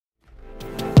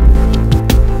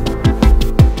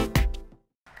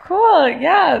Cool,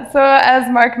 yeah. So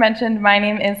as Mark mentioned, my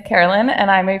name is Carolyn, and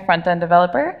I'm a front-end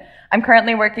developer. I'm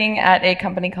currently working at a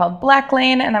company called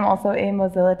Blacklane, and I'm also a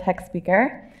Mozilla tech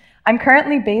speaker. I'm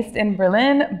currently based in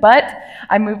Berlin, but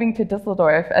I'm moving to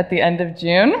Düsseldorf at the end of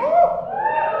June.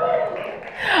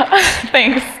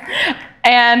 Thanks.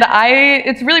 And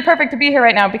it's really perfect to be here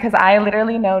right now because I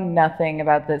literally know nothing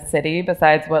about this city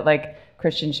besides what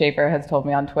Christian Schaefer has told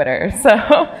me on Twitter. So,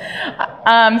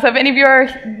 so if any of you are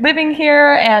living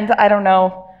here and I don't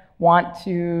know, want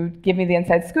to give me the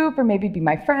inside scoop or maybe be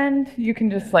my friend, you can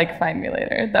just find me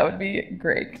later. That would be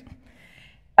great.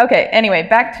 Okay, anyway,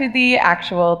 back to the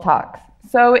actual talks.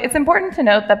 So it's important to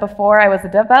note that before I was a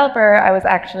developer, I was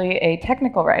actually a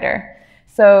technical writer.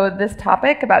 So this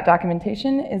topic about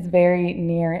documentation is very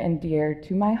near and dear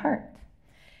to my heart.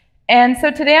 And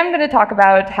so today I'm going to talk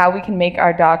about how we can make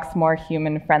our docs more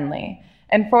human-friendly.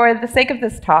 And for the sake of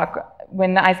this talk,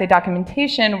 when I say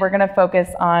documentation, we're going to focus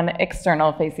on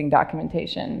external-facing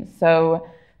documentation. So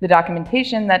the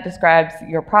documentation that describes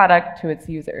your product to its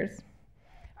users.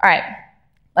 All right,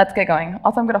 let's get going.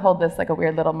 Also, I'm going to hold this like a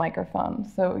weird little microphone,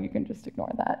 so you can just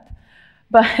ignore that.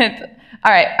 But,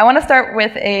 all right, I want to start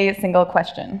with a single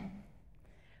question.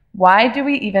 Why do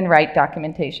we even write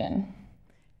documentation?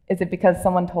 Is it because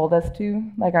someone told us to,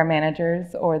 like our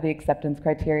managers or the acceptance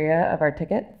criteria of our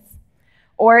tickets?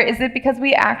 Or is it because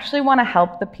we actually want to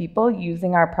help the people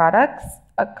using our products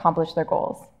accomplish their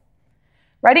goals?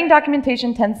 Writing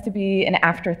documentation tends to be an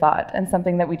afterthought and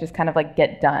something that we just kind of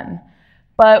get done.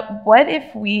 But what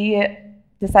if we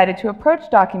decided to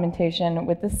approach documentation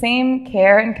with the same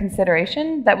care and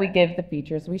consideration that we give the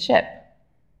features we ship?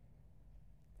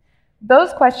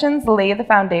 Those questions lay the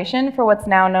foundation for what's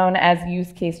now known as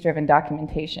use case-driven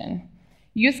documentation.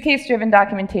 Use case-driven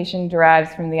documentation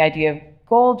derives from the idea of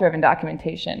goal-driven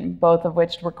documentation, both of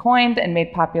which were coined and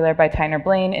made popular by Tyner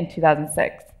Blaine in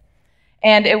 2006.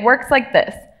 And it works like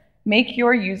this. Make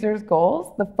your users'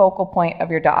 goals the focal point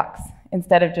of your docs,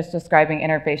 instead of just describing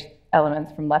interface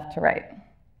elements from left to right.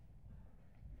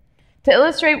 To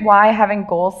illustrate why having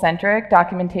goal-centric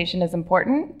documentation is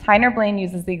important, Tyner Blaine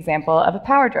uses the example of a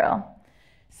power drill.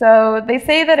 So they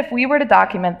say that if we were to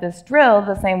document this drill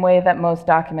the same way that most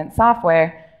document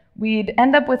software, we'd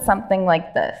end up with something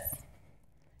like this.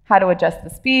 How to adjust the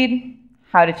speed,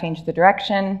 how to change the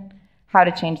direction, how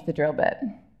to change the drill bit.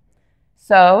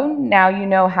 So now you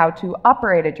know how to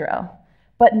operate a drill,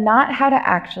 but not how to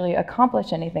actually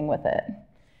accomplish anything with it.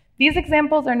 These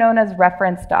examples are known as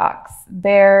reference docs.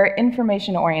 They're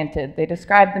information-oriented. They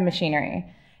describe the machinery,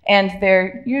 and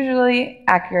they're usually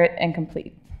accurate and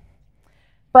complete.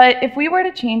 But if we were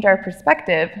to change our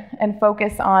perspective and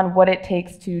focus on what it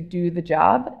takes to do the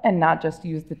job and not just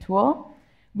use the tool,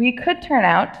 we could turn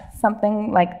out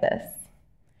something like this.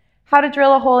 How to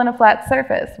drill a hole in a flat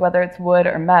surface, whether it's wood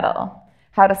or metal.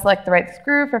 How to select the right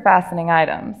screw for fastening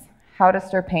items. How to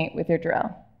stir paint with your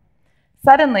drill.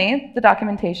 Suddenly, the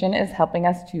documentation is helping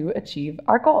us to achieve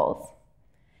our goals.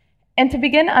 And to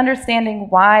begin understanding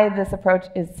why this approach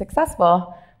is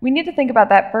successful, we need to think about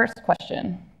that first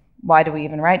question. Why do we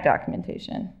even write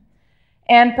documentation?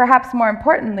 And perhaps more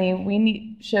importantly,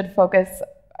 we should focus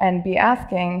and be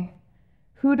asking,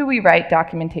 who do we write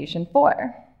documentation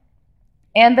for?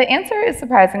 And the answer is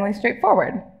surprisingly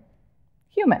straightforward.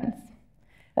 Humans.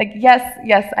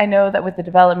 Yes, I know that with the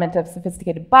development of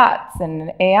sophisticated bots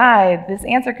and AI, this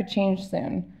answer could change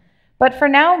soon. But for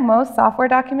now, most software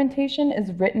documentation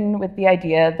is written with the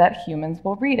idea that humans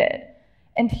will read it.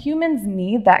 And humans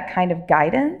need that kind of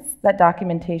guidance that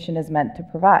documentation is meant to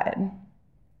provide.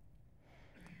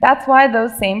 That's why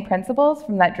those same principles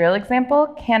from that drill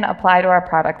example can apply to our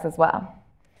products as well.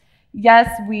 Yes,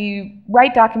 we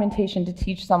write documentation to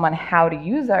teach someone how to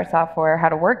use our software, how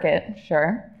to work it,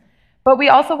 sure. But we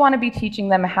also want to be teaching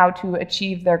them how to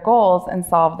achieve their goals and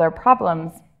solve their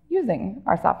problems using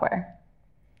our software.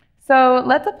 So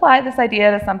let's apply this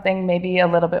idea to something maybe a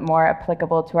little bit more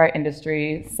applicable to our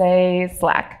industry, say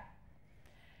Slack.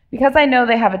 Because I know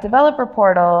they have a developer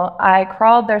portal, I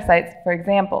crawled their sites for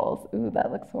examples. Ooh,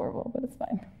 that looks horrible, but it's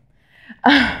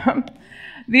fine.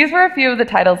 These were a few of the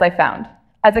titles I found.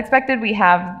 As expected, we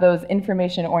have those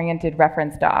information-oriented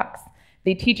reference docs.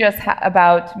 They teach us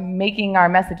about making our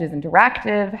messages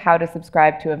interactive, how to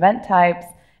subscribe to event types,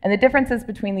 and the differences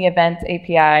between the event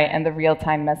API and the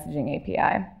real-time messaging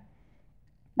API.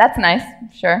 That's nice,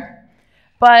 sure.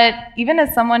 But even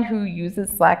as someone who uses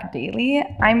Slack daily,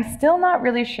 I'm still not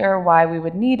really sure why we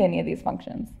would need any of these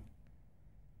functions.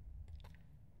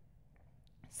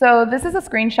 So this is a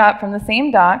screenshot from the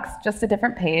same docs, just a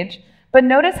different page, but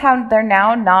notice how they're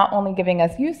now not only giving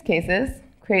us use cases,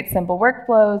 create simple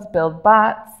workflows, build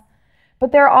bots,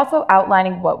 but they're also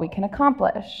outlining what we can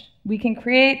accomplish. We can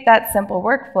create that simple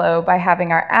workflow by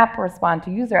having our app respond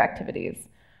to user activities,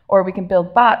 or we can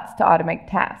build bots to automate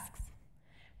tasks.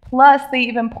 Plus, they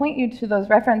even point you to those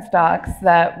reference docs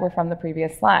that were from the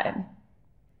previous slide.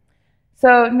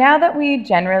 So now that we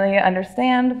generally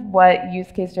understand what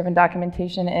use case-driven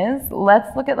documentation is,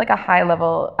 let's look at like a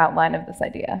high-level outline of this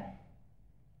idea.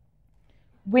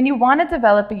 When you want to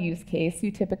develop a use case,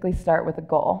 you typically start with a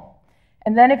goal.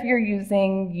 And then if you're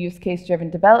using use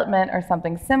case-driven development or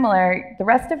something similar, the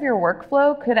rest of your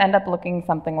workflow could end up looking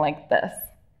something like this.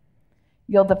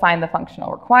 You'll define the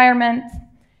functional requirement,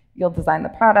 you'll design the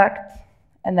product,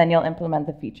 and then you'll implement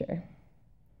the feature.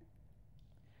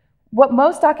 What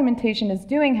most documentation is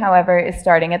doing, however, is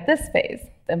starting at this phase,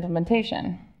 the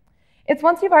implementation. It's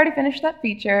once you've already finished that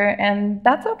feature, and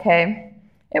that's okay.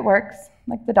 It works,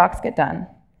 like the docs get done.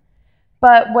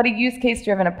 But what a use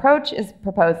case-driven approach is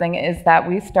proposing is that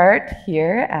we start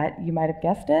here at, you might have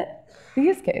guessed it, the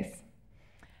use case.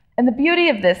 And the beauty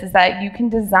of this is that you can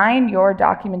design your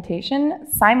documentation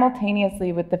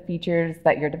simultaneously with the features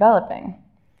that you're developing.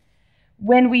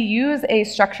 When we use a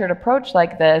structured approach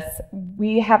like this,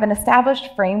 we have an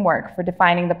established framework for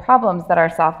defining the problems that our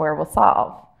software will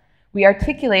solve. We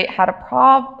articulate how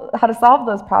to solve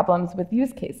those problems with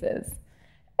use cases.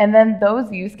 And then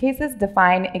those use cases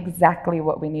define exactly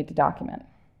what we need to document.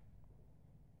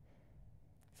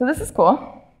 So this is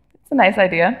cool. It's a nice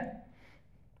idea.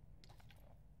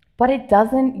 But it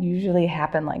doesn't usually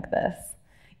happen like this,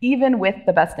 even with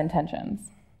the best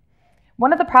intentions.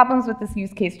 One of the problems with this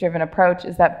use case-driven approach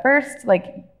is that first,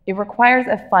 it requires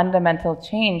a fundamental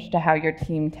change to how your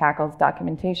team tackles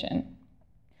documentation.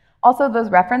 Also,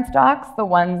 those reference docs, the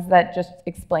ones that just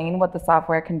explain what the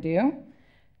software can do,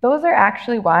 those are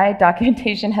actually why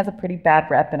documentation has a pretty bad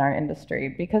rep in our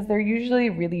industry, because they're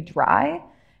usually really dry,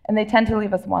 and they tend to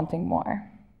leave us wanting more.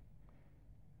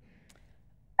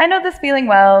 I know this feeling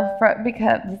well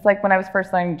because it's like when I was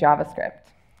first learning JavaScript.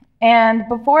 And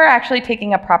before actually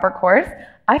taking a proper course,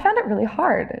 I found it really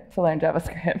hard to learn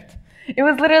JavaScript. It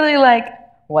was literally like,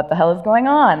 what the hell is going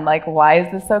on? Like, why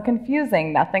is this so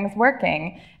confusing? Nothing's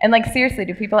working. And like, seriously,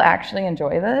 do people actually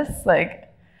enjoy this?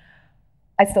 Like,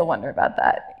 I still wonder about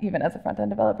that, even as a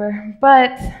front-end developer.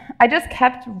 But I just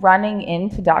kept running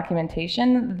into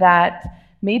documentation that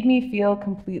made me feel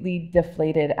completely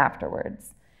deflated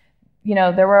afterwards. You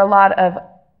know, there were a lot of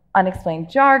unexplained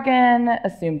jargon,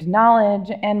 assumed knowledge,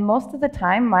 and most of the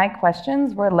time my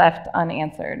questions were left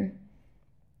unanswered.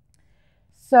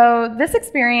 So this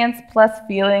experience, plus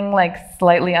feeling like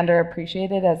slightly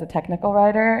underappreciated as a technical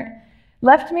writer,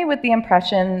 left me with the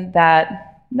impression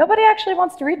that nobody actually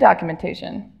wants to read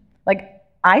documentation. Like,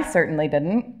 I certainly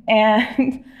didn't.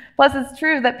 And plus it's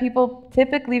true that people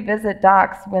typically visit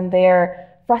docs when they're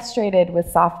frustrated with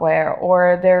software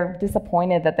or they're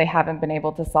disappointed that they haven't been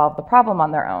able to solve the problem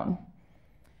on their own.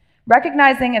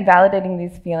 Recognizing and validating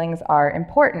these feelings are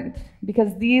important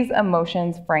because these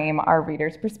emotions frame our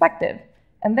reader's perspective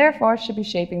and therefore should be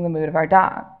shaping the mood of our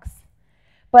docs.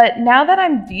 But now that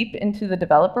I'm deep into the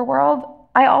developer world,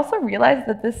 I also realize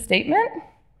that this statement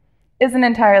isn't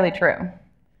entirely true.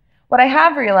 What I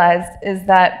have realized is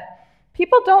that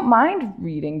people don't mind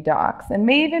reading docs and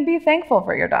may even be thankful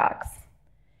for your docs,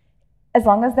 as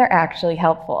long as they're actually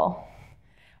helpful,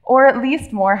 or at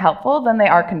least more helpful than they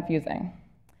are confusing.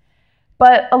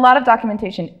 But a lot of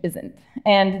documentation isn't,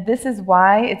 and this is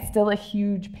why it's still a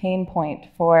huge pain point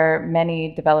for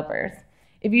many developers.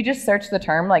 If you just search the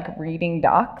term like reading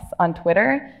docs on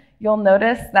Twitter, you'll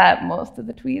notice that most of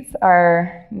the tweets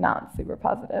are not super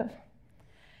positive.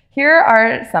 Here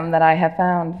are some that I have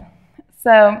found.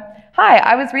 So, hi,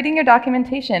 I was reading your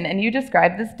documentation and you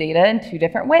described this data in 2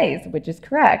 different ways, which is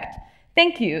correct.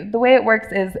 Thank you. The way it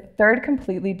works is third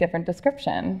completely different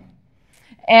description.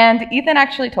 And Ethan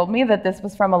actually told me that this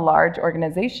was from a large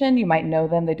organization. You might know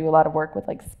them. They do a lot of work with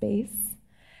like space.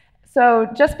 So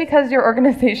just because your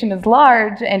organization is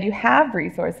large and you have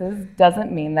resources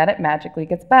doesn't mean that it magically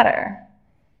gets better.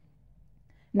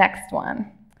 Next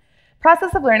one.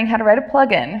 Process of learning how to write a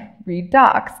plugin. Read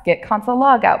docs, get console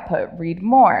log output, read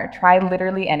more, try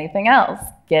literally anything else.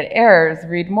 Get errors,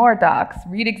 read more docs,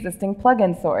 read existing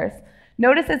plugin source.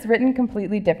 Notice it's written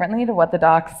completely differently to what the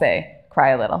docs say. Cry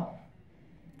a little.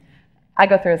 I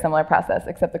go through a similar process,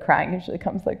 except the crying usually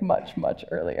comes like much, much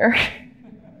earlier.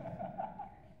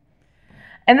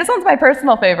 And this one's my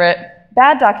personal favorite.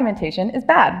 Bad documentation is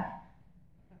bad.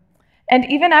 And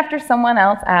even after someone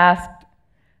else asked,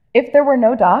 if there were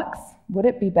no docs, would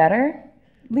it be better?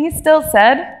 Lee still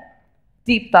said,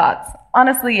 deep thoughts.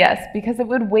 Honestly, yes, because it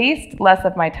would waste less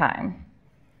of my time.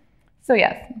 So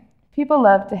yes, people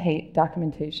love to hate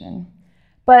documentation.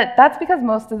 But that's because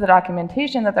most of the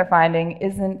documentation that they're finding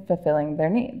isn't fulfilling their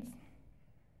needs.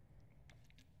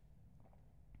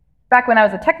 Back when I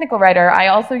was a technical writer, I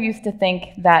also used to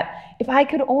think that if I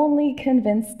could only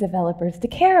convince developers to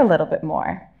care a little bit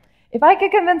more, if I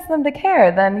could convince them to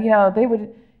care, then they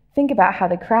would think about how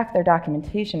they craft their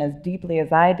documentation as deeply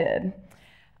as I did.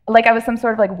 Like I was some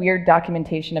sort of weird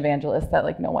documentation evangelist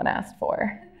that no one asked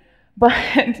for.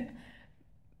 But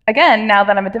again, now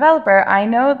that I'm a developer, I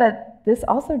know that this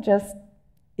also just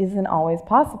isn't always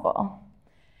possible.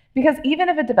 Because even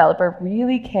if a developer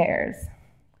really cares,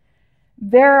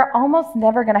 they're almost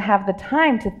never going to have the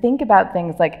time to think about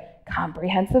things like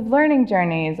comprehensive learning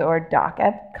journeys or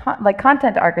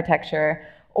content architecture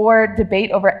or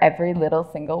debate over every little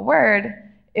single word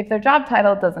if their job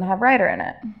title doesn't have writer in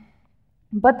it.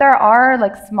 But there are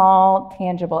small,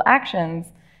 tangible actions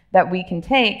that we can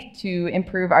take to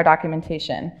improve our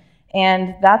documentation.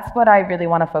 And that's what I really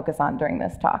want to focus on during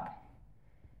this talk.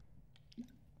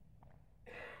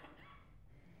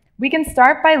 We can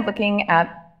start by looking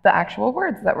at the actual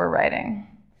words that we're writing.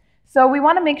 So we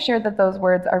want to make sure that those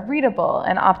words are readable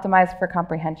and optimized for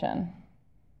comprehension.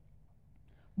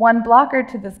 One blocker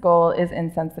to this goal is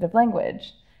insensitive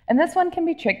language. And this one can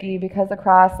be tricky because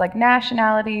across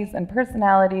nationalities and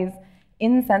personalities,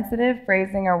 insensitive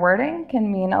phrasing or wording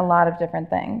can mean a lot of different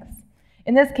things.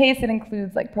 In this case, it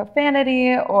includes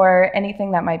profanity or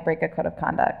anything that might break a code of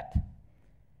conduct.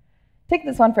 Take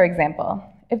this one for example.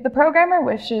 If the programmer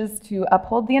wishes to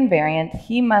uphold the invariant,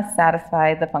 he must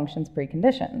satisfy the function's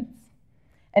preconditions.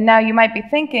 And now you might be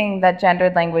thinking that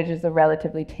gendered language is a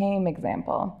relatively tame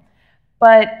example.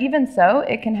 But even so,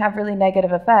 it can have really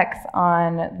negative effects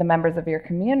on the members of your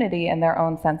community and their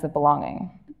own sense of belonging.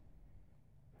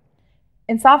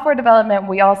 In software development,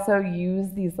 we also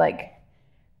use these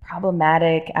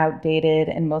problematic, outdated,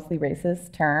 and mostly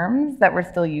racist terms that we're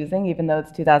still using even though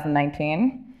it's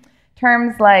 2019.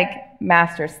 Terms like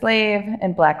master-slave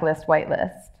and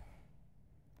blacklist-whitelist.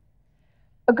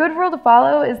 A good rule to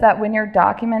follow is that when you're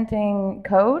documenting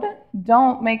code,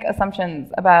 don't make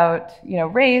assumptions about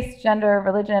race, gender,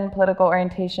 religion, political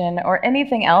orientation, or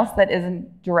anything else that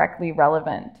isn't directly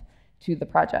relevant to the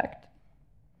project.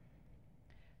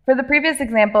 For the previous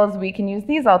examples, we can use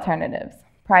these alternatives.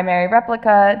 Primary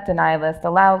replica, deny list,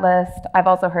 allow list. I've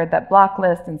also heard that block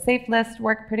list and safe list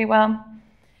work pretty well.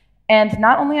 And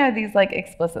not only are these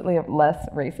explicitly less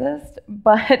racist,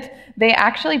 but they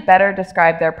actually better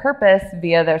describe their purpose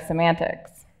via their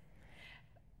semantics.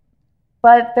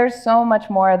 But there's so much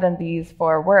more than these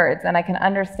 4 words, and I can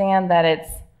understand that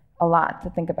it's a lot to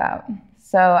think about.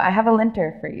 So I have a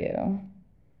linter for you.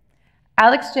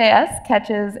 AlexJS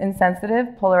catches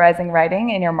insensitive, polarizing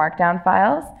writing in your Markdown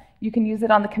files. You can use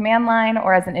it on the command line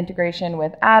or as an integration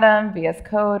with Atom, VS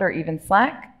Code, or even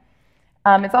Slack.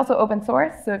 It's also open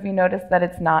source, so if you notice that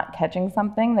it's not catching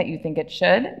something that you think it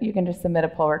should, you can just submit a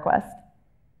pull request.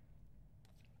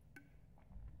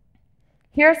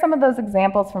 Here are some of those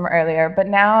examples from earlier, but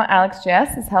now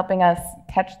AlexJS is helping us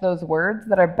catch those words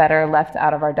that are better left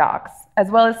out of our docs, as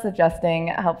well as suggesting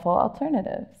helpful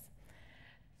alternatives.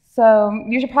 So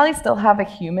you should probably still have a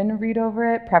human read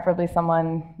over it, preferably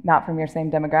someone not from your same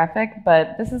demographic,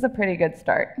 but this is a pretty good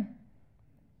start.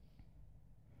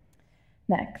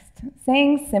 Next,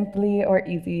 saying simply or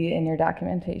easy in your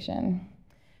documentation.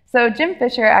 So Jim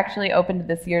Fisher actually opened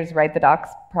this year's Write the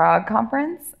Docs Prague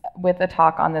conference with a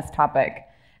talk on this topic.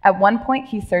 At one point,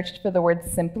 he searched for the word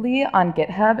simply on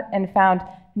GitHub and found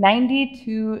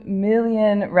 92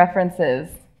 million references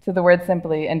to the word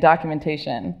simply in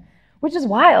documentation, which is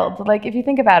wild, if you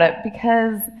think about it,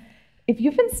 because if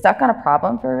you've been stuck on a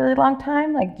problem for a really long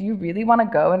time, do you really want to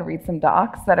go and read some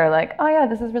docs that are oh yeah,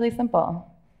 this is really simple?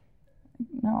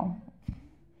 No.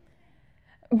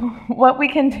 What we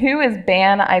can do is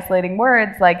ban isolating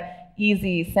words like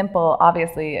easy, simple,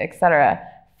 obviously, etc.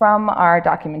 from our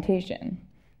documentation.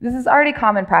 This is already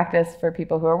common practice for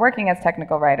people who are working as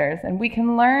technical writers, and we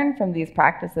can learn from these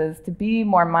practices to be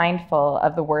more mindful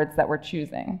of the words that we're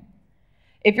choosing.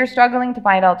 If you're struggling to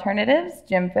find alternatives,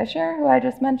 Jim Fisher, who I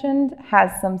just mentioned,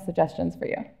 has some suggestions for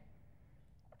you.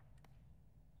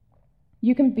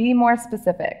 You can be more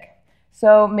specific.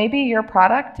 So maybe your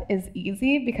product is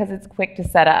easy because it's quick to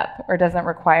set up or doesn't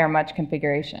require much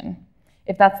configuration.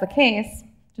 If that's the case,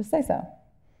 just say so.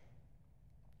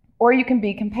 Or you can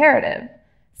be comparative.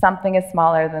 Something is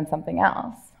smaller than something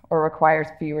else or requires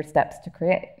fewer steps to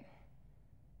create.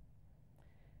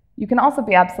 You can also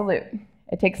be absolute.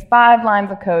 It takes 5 lines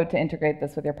of code to integrate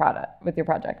this with your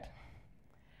project.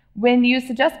 When you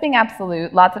suggest being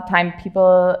absolute, lots of time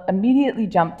people immediately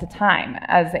jump to time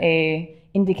as an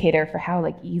indicator for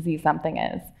how easy something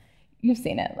is. You've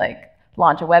seen it,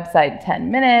 launch a website in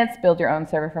 10 minutes, build your own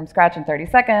server from scratch in 30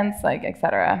 seconds, like,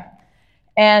 etc.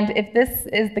 And if this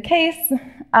is the case,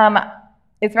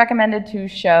 it's recommended to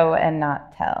show and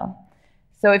not tell.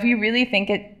 So if you really think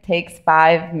it takes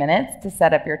 5 minutes to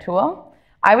set up your tool,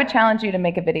 I would challenge you to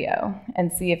make a video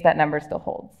and see if that number still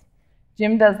holds.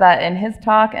 Jim does that in his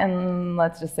talk, and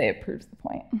let's just say it proves the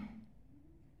point.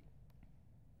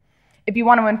 If you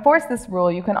want to enforce this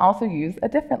rule, you can also use a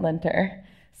different linter.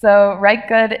 So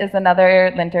WriteGood is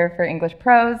another linter for English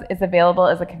prose. It's available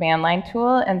as a command line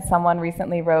tool, and someone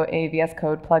recently wrote a VS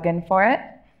Code plugin for it.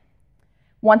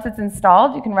 Once it's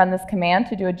installed, you can run this command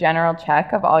to do a general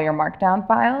check of all your markdown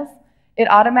files. It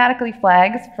automatically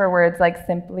flags for words like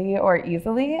simply or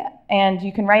easily, and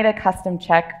you can write a custom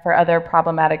check for other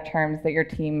problematic terms that your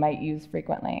team might use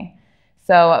frequently.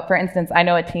 So for instance, I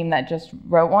know a team that just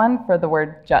wrote one for the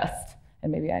word just,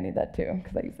 and maybe I need that too,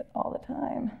 because I use it all the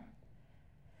time.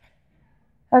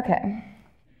 Okay,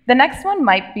 the next one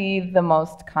might be the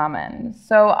most common.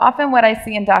 So often what I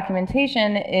see in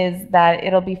documentation is that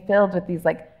it'll be filled with these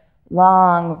like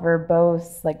long,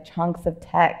 verbose, like chunks of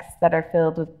text that are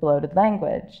filled with bloated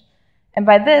language. And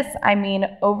by this, I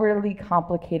mean overly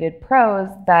complicated prose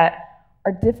that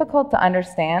are difficult to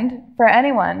understand for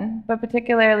anyone, but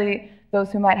particularly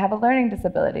those who might have a learning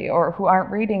disability or who aren't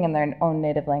reading in their own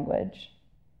native language.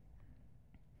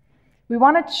 We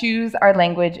want to choose our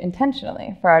language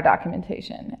intentionally for our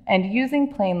documentation, and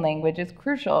using plain language is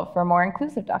crucial for more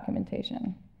inclusive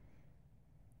documentation.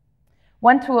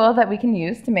 One tool that we can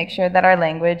use to make sure that our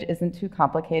language isn't too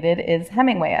complicated is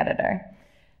Hemingway Editor.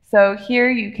 So here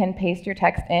you can paste your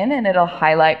text in and it'll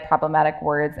highlight problematic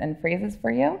words and phrases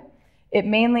for you. It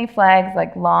mainly flags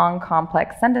like long,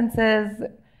 complex sentences,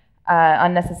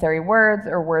 unnecessary words,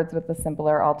 or words with a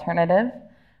simpler alternative.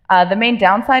 The main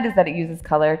downside is that it uses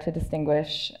color to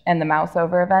distinguish, and the mouse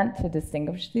over event to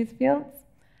distinguish these fields.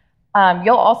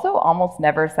 You'll also almost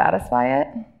never satisfy it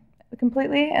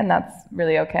completely, and that's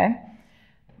really okay.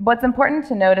 What's important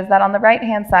to note is that on the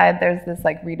right-hand side, there's this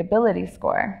like readability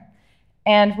score.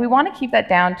 And we want to keep that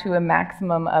down to a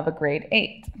maximum of a grade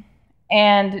 8.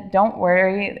 And don't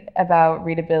worry about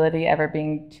readability ever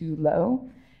being too low,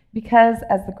 because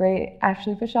as the great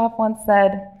Ashley Bischoff once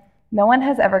said, no one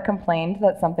has ever complained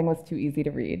that something was too easy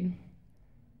to read.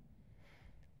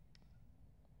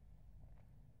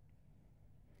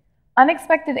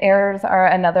 Unexpected errors are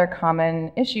another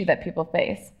common issue that people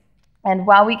face. And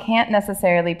while we can't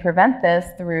necessarily prevent this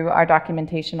through our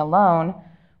documentation alone,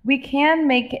 we can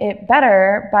make it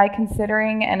better by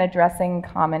considering and addressing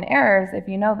common errors if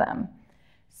you know them.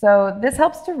 So this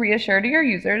helps to reassure to your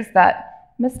users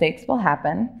that mistakes will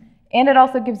happen, and it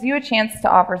also gives you a chance to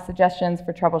offer suggestions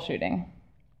for troubleshooting.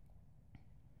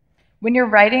 When you're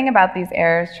writing about these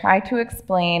errors, try to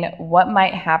explain what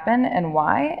might happen and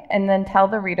why, and then tell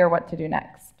the reader what to do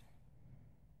next.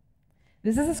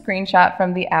 This is a screenshot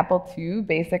from the Apple II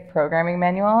Basic Programming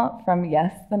Manual from,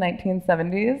 yes, the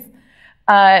 1970s.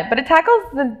 But it tackles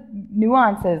the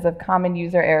nuances of common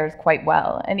user errors quite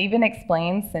well, and even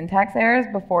explains syntax errors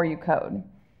before you code.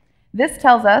 This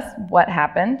tells us what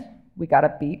happened, we got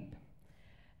a beep,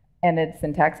 and its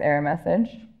syntax error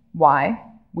message, why,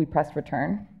 we pressed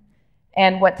return,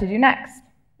 and what to do next,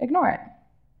 ignore it.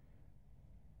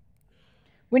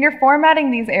 When you're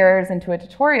formatting these errors into a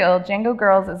tutorial, Django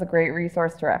Girls is a great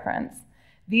resource to reference.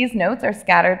 These notes are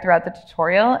scattered throughout the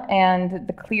tutorial, and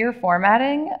the clear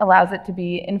formatting allows it to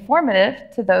be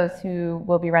informative to those who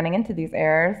will be running into these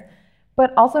errors,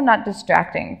 but also not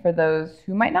distracting for those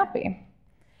who might not be.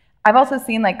 I've also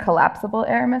seen like collapsible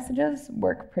error messages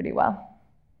work pretty well.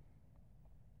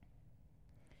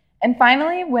 And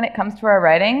finally, when it comes to our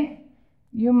writing,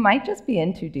 you might just be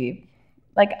in too deep.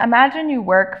 Like imagine you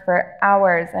work for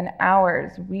hours and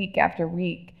hours, week after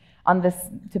week, on this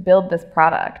to build this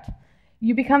product.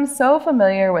 You become so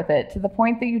familiar with it to the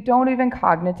point that you don't even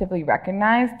cognitively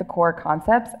recognize the core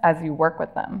concepts as you work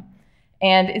with them.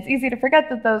 And it's easy to forget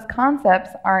that those concepts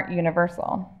aren't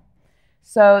universal.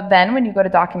 So then when you go to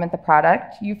document the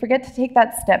product, you forget to take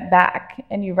that step back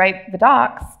and you write the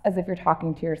docs as if you're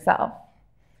talking to yourself.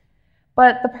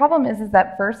 But the problem is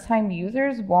that first-time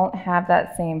users won't have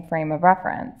that same frame of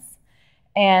reference.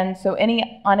 And so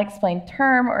any unexplained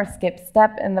term or skipped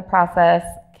step in the process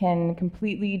can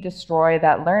completely destroy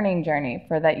that learning journey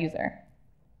for that user.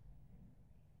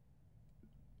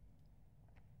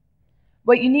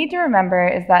 What you need to remember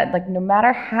is that no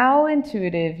matter how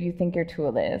intuitive you think your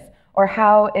tool is, or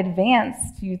how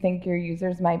advanced you think your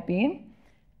users might be,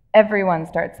 everyone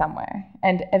starts somewhere,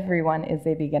 and everyone is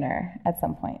a beginner at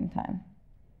some point in time.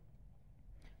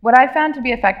 What I found to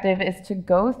be effective is to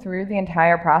go through the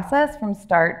entire process from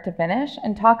start to finish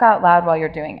and talk out loud while you're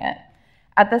doing it.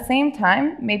 At the same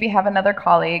time, maybe have another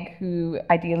colleague who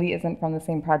ideally isn't from the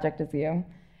same project as you.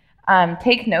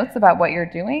 Take notes about what you're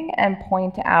doing and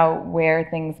point out where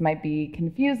things might be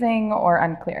confusing or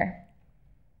unclear.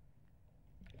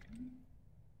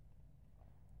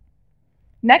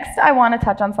 Next, I want to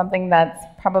touch on something that's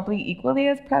probably equally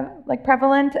as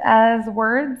prevalent as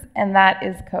words, and that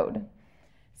is code.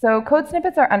 So code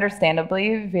snippets are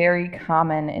understandably very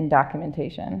common in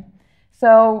documentation.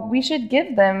 So we should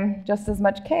give them just as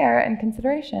much care and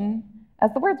consideration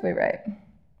as the words we write.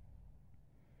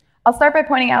 I'll start by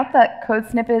pointing out that code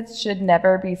snippets should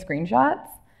never be screenshots.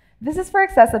 This is for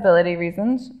accessibility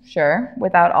reasons, sure.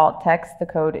 Without alt text, the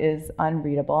code is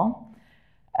unreadable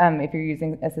if you're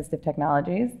using assistive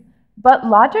technologies. But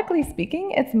logically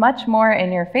speaking, it's much more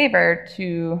in your favor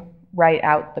to write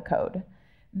out the code.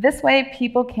 This way,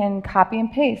 people can copy and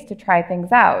paste to try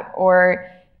things out, or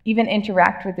even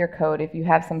interact with your code if you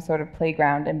have some sort of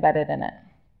playground embedded in it.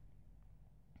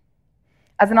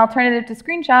 As an alternative to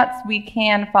screenshots, we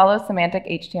can follow semantic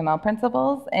HTML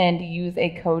principles and use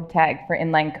a code tag for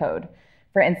inline code.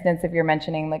 For instance, if you're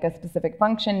mentioning like a specific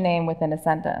function name within a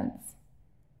sentence.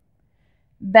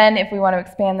 Then if we want to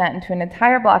expand that into an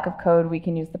entire block of code, we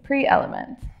can use the pre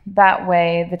element. That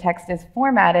way, the text is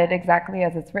formatted exactly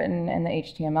as it's written in the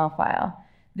HTML file.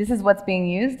 This is what's being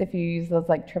used if you use those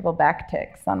like triple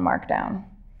backticks on Markdown.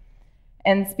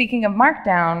 And speaking of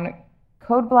Markdown,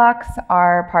 code blocks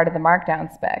are part of the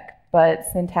Markdown spec, but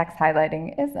syntax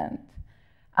highlighting isn't.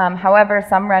 However,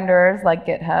 some renderers like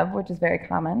GitHub, which is very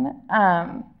common,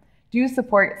 do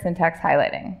support syntax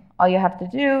highlighting. All you have to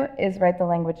do is write the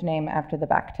language name after the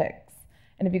backticks.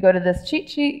 And if you go to this cheat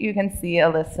sheet, you can see a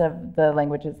list of the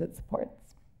languages it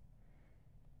supports.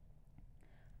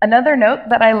 Another note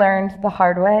that I learned the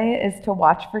hard way is to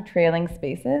watch for trailing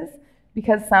spaces,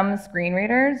 because some screen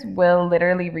readers will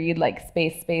literally read like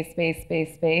space, space, space,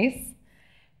 space, space,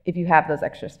 if you have those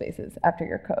extra spaces after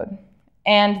your code.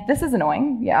 And this is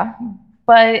annoying, yeah,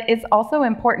 but it's also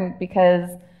important because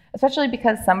especially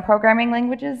because some programming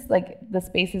languages, like the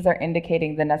spaces are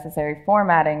indicating the necessary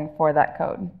formatting for that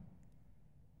code.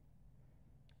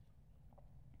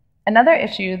 Another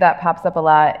issue that pops up a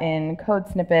lot in code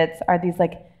snippets are these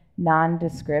like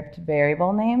nondescript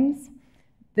variable names.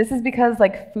 This is because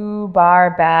like foo,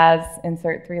 bar, baz,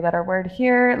 insert three-letter word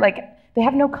here, like they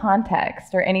have no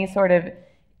context or any sort of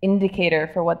indicator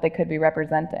for what they could be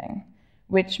representing,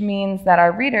 which means that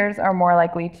our readers are more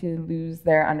likely to lose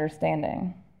their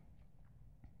understanding.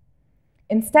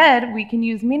 Instead, we can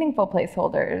use meaningful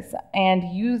placeholders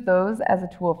and use those as a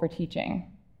tool for teaching.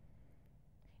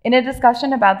 In a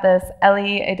discussion about this,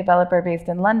 Ellie, a developer based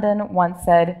in London, once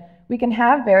said, "We can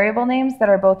have variable names that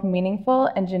are both meaningful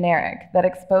and generic, that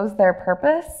expose their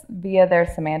purpose via their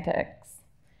semantics."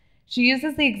 She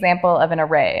uses the example of an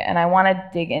array, and I want to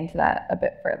dig into that a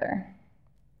bit further.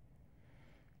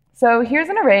 So here's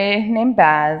an array named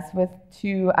Baz with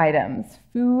two items,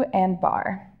 foo and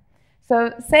bar.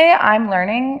 So say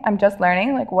I'm just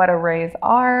learning like what arrays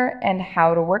are and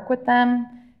how to work with them.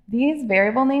 These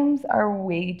variable names are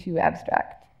way too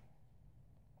abstract.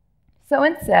 So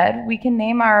instead, we can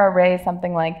name our array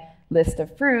something like list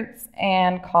of fruits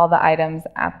and call the items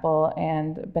apple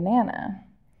and banana.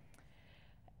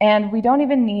 And we don't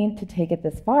even need to take it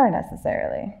this far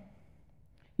necessarily.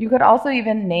 You could also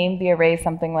even name the array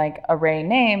something like array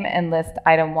name and list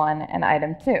item 1 and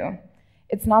item 2.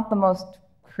 It's not the most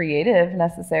creative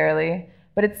necessarily,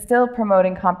 but it's still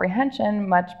promoting comprehension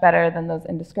much better than those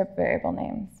indescript variable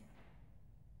names.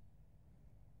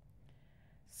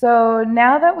 So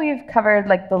now that we've covered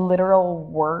like the literal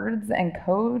words and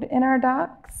code in our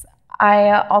docs,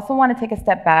 I also want to take a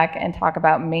step back and talk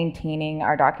about maintaining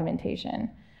our documentation,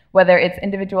 whether it's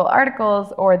individual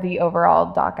articles or the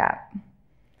overall doc app.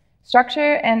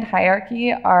 Structure and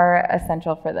hierarchy are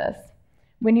essential for this.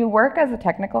 When you work as a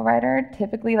technical writer,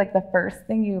 typically like the first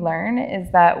thing you learn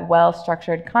is that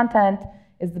well-structured content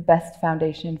is the best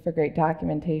foundation for great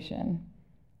documentation.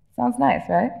 Sounds nice,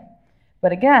 right?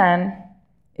 But again,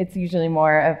 it's usually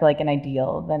more of like an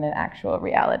ideal than an actual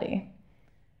reality.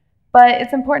 But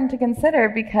it's important to consider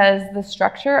because the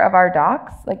structure of our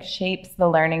docs like shapes the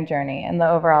learning journey and the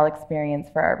overall experience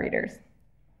for our readers.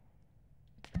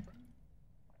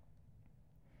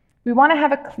 We want to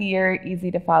have a clear,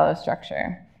 easy to follow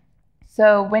structure.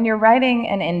 So when you're writing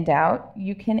an in doubt,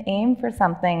 you can aim for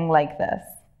something like this.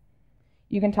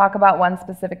 You can talk about one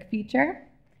specific feature,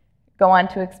 go on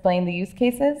to explain the use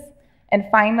cases, and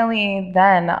finally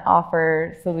then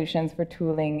offer solutions for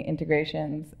tooling,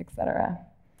 integrations, etc.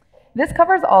 this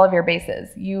covers all of your bases.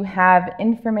 You have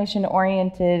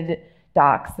information-oriented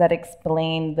docs that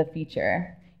explain the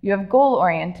feature. You have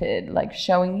goal-oriented, like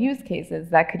showing use cases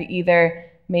that could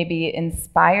either maybe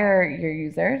inspire your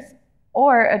users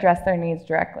or address their needs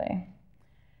directly.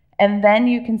 And then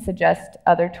you can suggest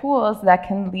other tools that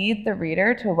can lead the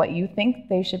reader to what you think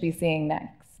they should be seeing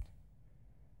next.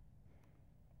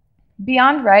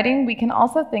 Beyond writing, we can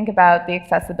also think about the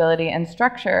accessibility and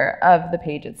structure of the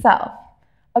page itself.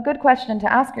 A good question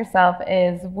to ask yourself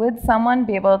is, would someone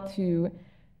be able to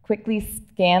quickly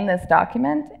scan this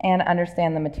document and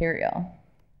understand the material?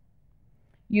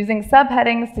 Using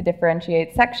subheadings to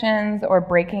differentiate sections or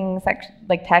breaking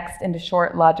text into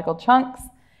short logical chunks,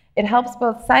 it helps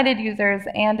both sighted users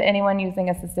and anyone using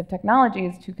assistive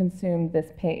technologies to consume this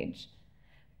page.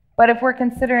 But if we're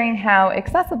considering how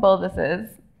accessible this is,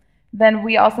 then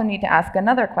we also need to ask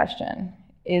another question.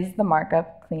 Is the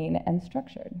markup clean and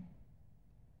structured?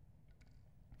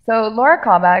 So Laura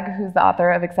Kalbag, who's the author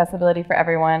of Accessibility for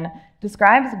Everyone,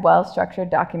 describes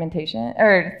well-structured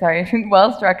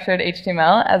well-structured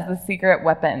HTML as the secret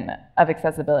weapon of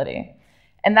accessibility.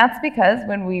 And that's because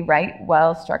when we write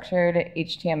well-structured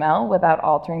HTML without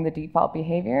altering the default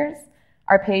behaviors,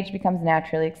 our page becomes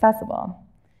naturally accessible.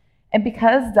 And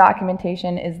because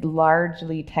documentation is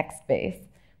largely text-based,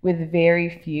 with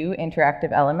very few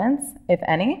interactive elements, if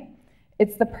any,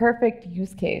 it's the perfect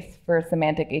use case for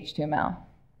semantic HTML.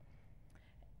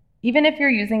 Even if you're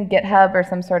using GitHub or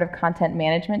some sort of content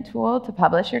management tool to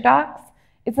publish your docs,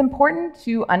 it's important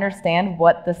to understand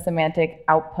what the semantic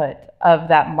output of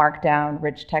that markdown,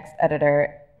 rich text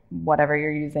editor, whatever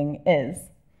you're using is.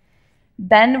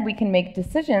 Then we can make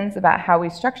decisions about how we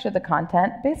structure the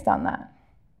content based on that.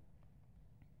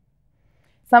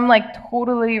 Some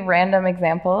totally random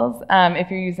examples,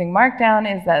 if you're using Markdown,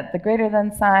 is that the greater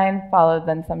than sign followed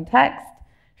then some text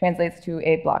translates to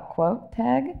a block quote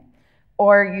tag,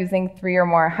 or using 3 or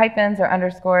more hyphens or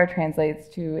underscore translates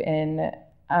to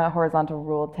a horizontal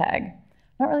rule tag. I'm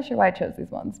not really sure why I chose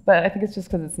these ones, but I think it's just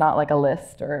because it's not like a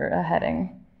list or a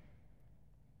heading.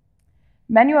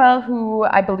 Manuel, who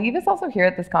I believe is also here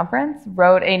at this conference,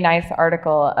 wrote a nice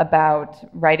article about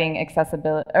writing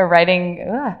HTML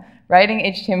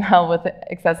with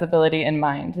accessibility in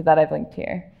mind that I've linked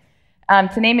here.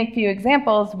 To name a few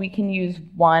examples, we can use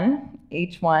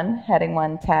H1, heading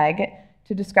 1 tag,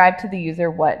 to describe to the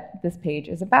user what this page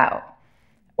is about,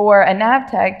 or a nav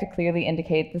tag to clearly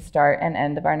indicate the start and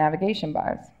end of our navigation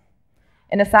bars.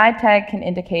 An aside tag can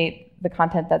indicate the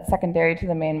content that's secondary to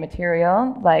the main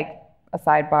material, like a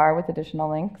sidebar with additional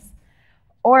links,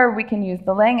 or we can use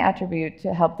the lang attribute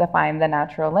to help define the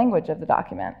natural language of the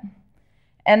document.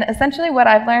 And essentially what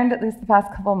I've learned, at least the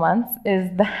past couple months, is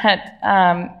that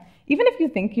even if you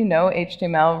think you know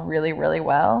HTML really, really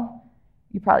well,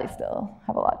 you probably still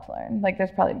have a lot to learn.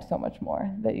 There's probably so much more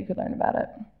that you could learn about it.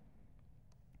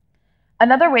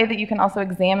 Another way that you can also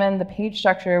examine the page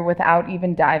structure without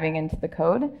even diving into the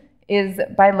code is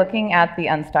by looking at the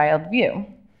unstyled view.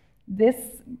 This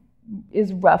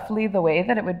is roughly the way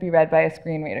that it would be read by a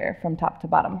screen reader from top to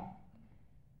bottom.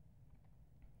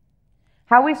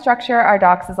 How we structure our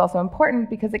docs is also important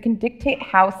because it can dictate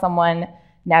how someone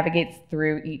navigates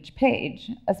through each page,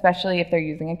 especially if they're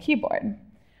using a keyboard.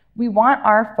 We want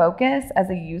our focus as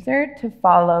a user to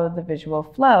follow the visual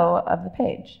flow of the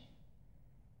page.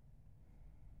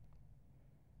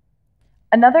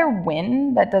 Another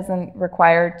win that doesn't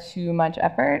require too much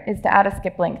effort is to add a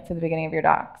skip link to the beginning of your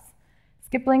docs.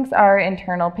 Skip links are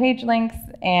internal page links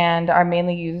and are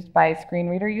mainly used by screen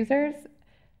reader users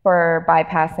for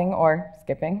bypassing or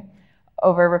skipping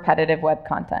over repetitive web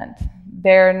content.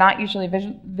 They're not usually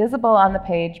visible on the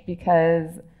page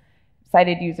because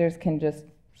sighted users can just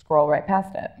scroll right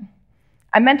past it.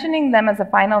 I'm mentioning them as a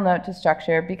final note to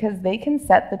structure because they can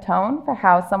set the tone for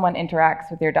how someone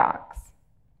interacts with your docs.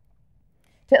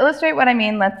 To illustrate what I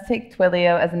mean, let's take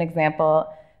Twilio as an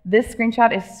example. This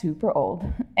screenshot is super old,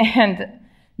 and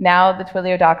now the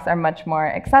Twilio docs are much more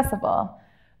accessible.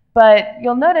 But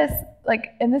you'll notice,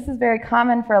 and this is very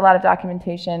common for a lot of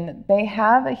documentation, they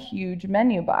have a huge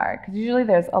menu bar, because usually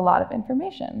there's a lot of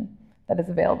information that is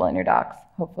available in your docs,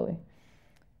 hopefully.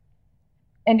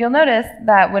 And you'll notice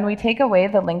that when we take away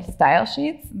the linked style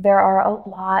sheets, there are a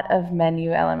lot of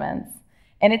menu elements.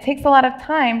 And it takes a lot of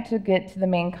time to get to the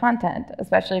main content,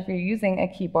 especially if you're using a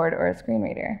keyboard or a screen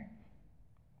reader.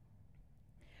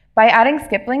 By adding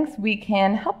skip links, we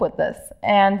can help with this,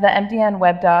 and the MDN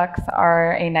web docs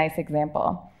are a nice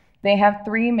example. They have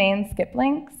 3 main skip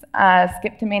links: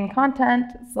 skip to main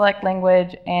content, select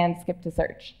language, and skip to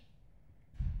search.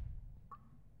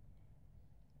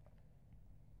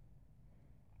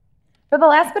 For the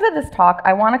last bit of this talk,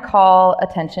 I want to call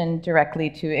attention directly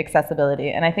to accessibility,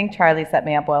 and I think Charlie set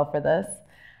me up well for this.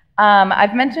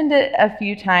 I've mentioned it a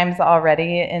few times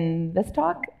already in this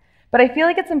talk, but I feel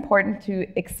like it's important to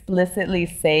explicitly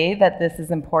say that this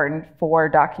is important for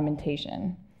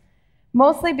documentation.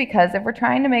 Mostly because if we're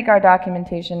trying to make our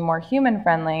documentation more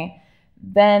human-friendly,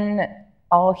 then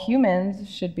all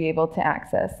humans should be able to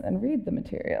access and read the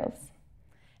materials.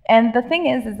 And the thing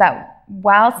is that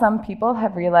while some people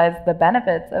have realized the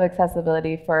benefits of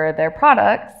accessibility for their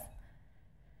products,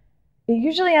 it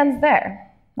usually ends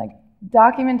there. Like,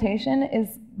 documentation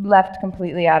is left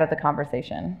completely out of the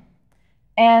conversation.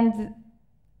 And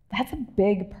that's a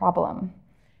big problem.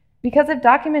 Because if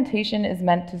documentation is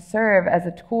meant to serve as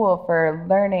a tool for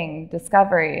learning,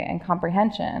 discovery, and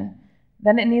comprehension,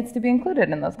 then it needs to be included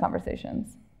in those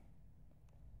conversations.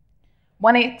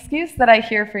 One excuse that I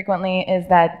hear frequently is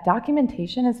that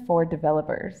documentation is for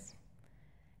developers.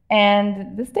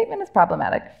 And this statement is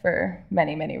problematic for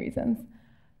many, many reasons.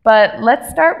 But let's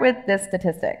start with this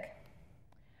statistic.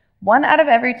 1 out of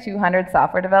every 200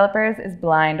 software developers is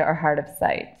blind or hard of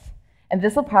sight. And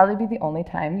this will probably be the only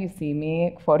time you see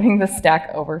me quoting the Stack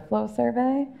Overflow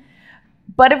survey.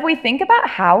 But if we think about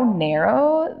how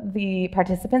narrow the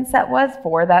participant set was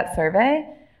for that survey,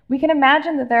 we can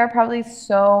imagine that there are probably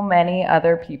so many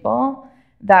other people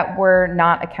that were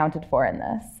not accounted for in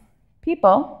this.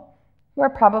 People who are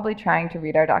probably trying to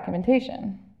read our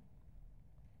documentation.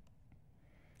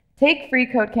 Take Free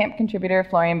Code Camp contributor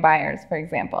Florian Byers, for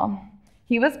example.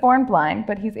 He was born blind,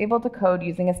 but he's able to code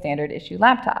using a standard issue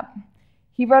laptop.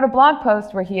 He wrote a blog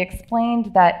post where he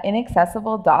explained that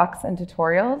inaccessible docs and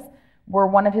tutorials were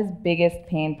one of his biggest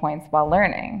pain points while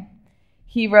learning.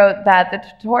 He wrote that the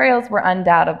tutorials were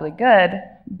undoubtedly good,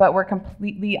 but were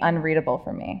completely unreadable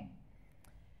for me.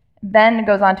 Then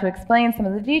goes on to explain some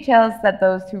of the details that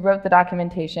those who wrote the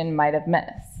documentation might have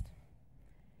missed.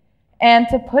 And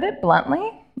to put it bluntly,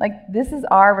 this is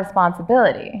our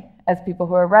responsibility as people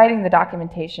who are writing the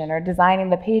documentation or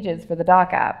designing the pages for the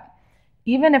doc app,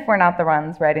 even if we're not the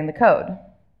ones writing the code.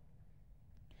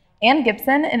 Ann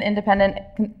Gibson, an independent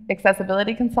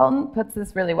accessibility consultant, puts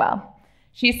this really well.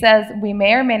 She says, we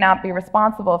may or may not be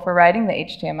responsible for writing the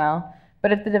HTML,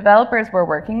 but if the developers we're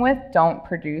working with don't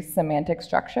produce semantic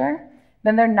structure,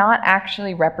 then they're not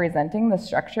actually representing the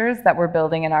structures that we're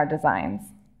building in our designs.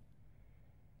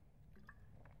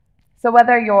 So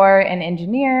whether you're an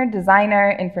engineer,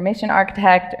 designer, information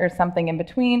architect, or something in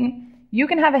between, you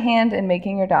can have a hand in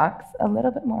making your docs a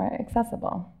little bit more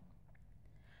accessible.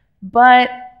 But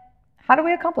how do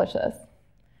we accomplish this?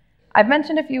 I've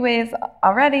mentioned a few ways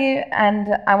already,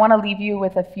 and I want to leave you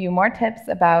with a few more tips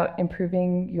about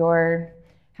improving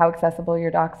how accessible your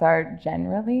docs are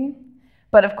generally.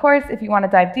 But of course, if you want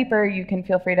to dive deeper, you can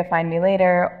feel free to find me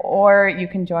later, or you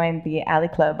can join the Alley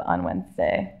Club on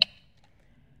Wednesday.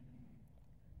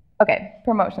 Okay,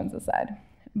 promotions aside.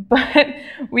 But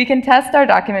we can test our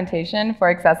documentation for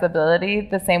accessibility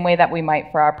the same way that we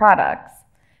might for our products.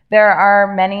 There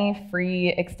are many free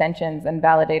extensions and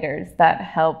validators that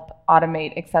help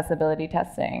automate accessibility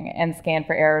testing and scan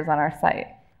for errors on our site.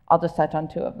 I'll just touch on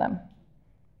 2 of them.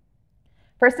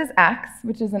 First is Axe,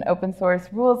 which is an open source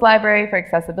rules library for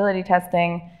accessibility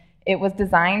testing. It was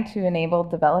designed to enable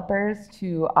developers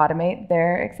to automate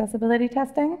their accessibility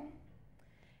testing.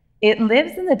 It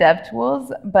lives in the dev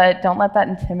tools, but don't let that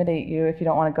intimidate you if you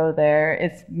don't want to go there.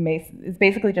 It's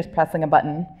basically just pressing a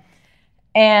button.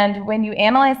 And when you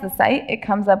analyze the site, it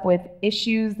comes up with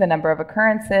issues, the number of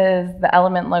occurrences, the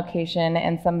element location,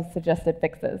 and some suggested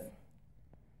fixes.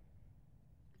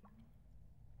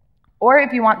 Or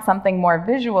if you want something more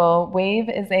visual, Wave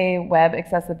is a web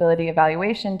accessibility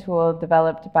evaluation tool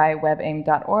developed by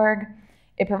webaim.org.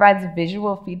 It provides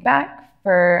visual feedback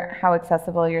for how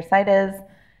accessible your site is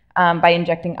by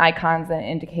injecting icons and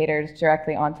indicators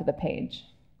directly onto the page.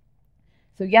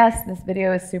 So yes, this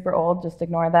video is super old, just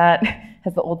ignore that. It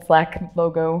has the old Slack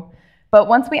logo. But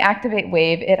once we activate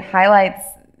Wave, it highlights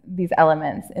these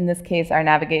elements. In this case, our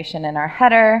navigation and our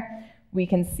header. We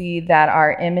can see that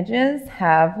our images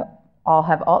all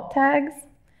have alt tags.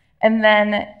 And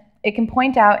then it can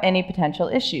point out any potential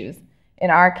issues. In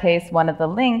our case, one of the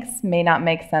links may not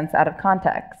make sense out of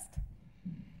context.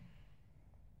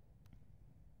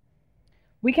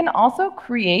 We can also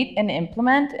create and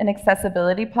implement an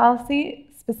accessibility policy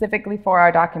specifically for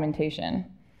our documentation.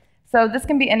 So this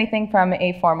can be anything from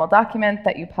a formal document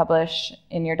that you publish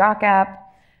in your doc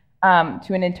app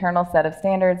to an internal set of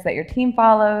standards that your team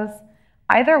follows.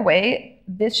 Either way,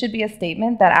 this should be a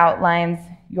statement that outlines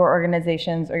your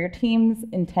organization's or your team's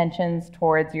intentions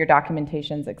towards your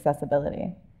documentation's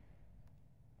accessibility.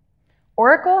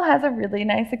 Oracle has a really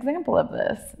nice example of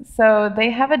this. So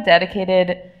they have a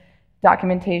dedicated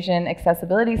documentation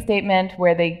accessibility statement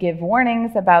where they give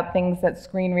warnings about things that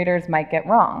screen readers might get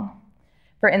wrong.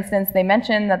 For instance, they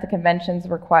mention that the conventions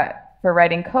for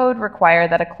writing code require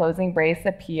that a closing brace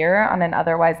appear on an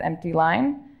otherwise empty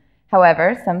line.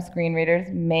 However, some screen readers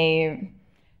may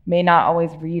not always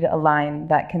read a line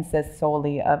that consists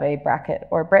solely of a bracket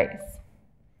or brace.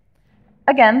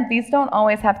 Again, these don't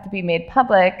always have to be made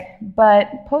public, but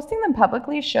posting them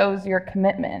publicly shows your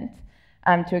commitment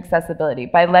to accessibility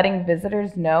by letting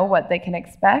visitors know what they can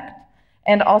expect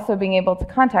and also being able to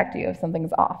contact you if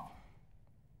something's off.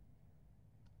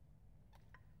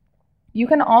 You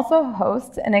can also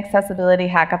host an accessibility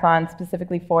hackathon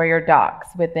specifically for your docs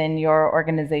within your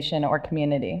organization or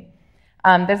community.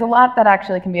 There's a lot that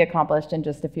actually can be accomplished in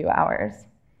just a few hours.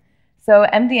 So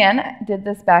MDN did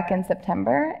this back in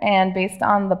September, and based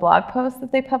on the blog post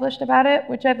that they published about it,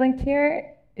 which I've linked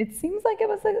here, it seems like it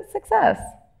was a success.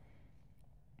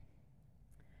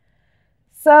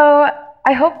 So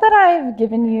I hope that I've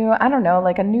given you, I don't know,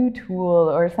 like a new tool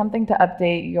or something to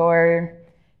update your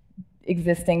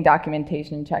existing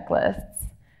documentation checklists.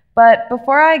 But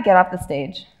before I get off the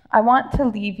stage, I want to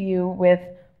leave you with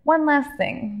one last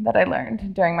thing that I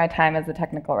learned during my time as a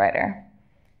technical writer.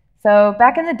 So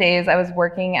back in the days, I was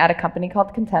working at a company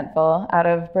called Contentful out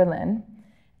of Berlin.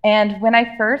 And when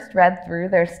I first read through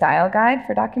their style guide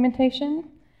for documentation,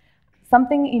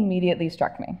 something immediately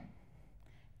struck me.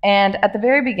 And at the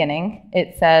very beginning,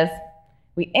 it says,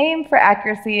 "We aim for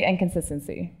accuracy and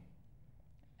consistency."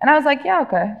 And I was like, yeah,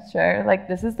 okay, sure. Like,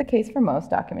 this is the case for most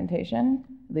documentation,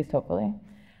 at least hopefully.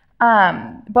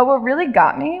 But what really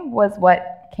got me was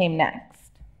what came next.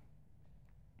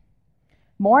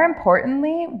 More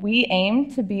importantly, we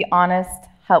aim to be honest,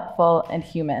 helpful, and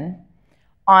human.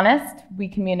 Honest, we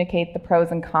communicate the pros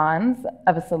and cons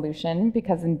of a solution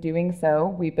because in doing so,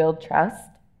 we build trust.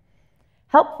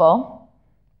 Helpful,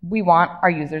 we want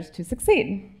our users to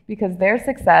succeed because their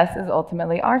success is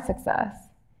ultimately our success.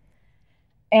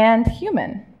 And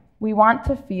human, we want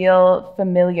to feel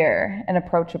familiar and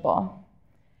approachable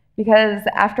because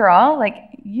after all, like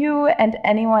you and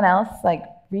anyone else like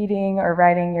reading or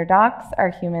writing your docs are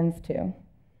humans too.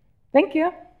 Thank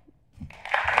you.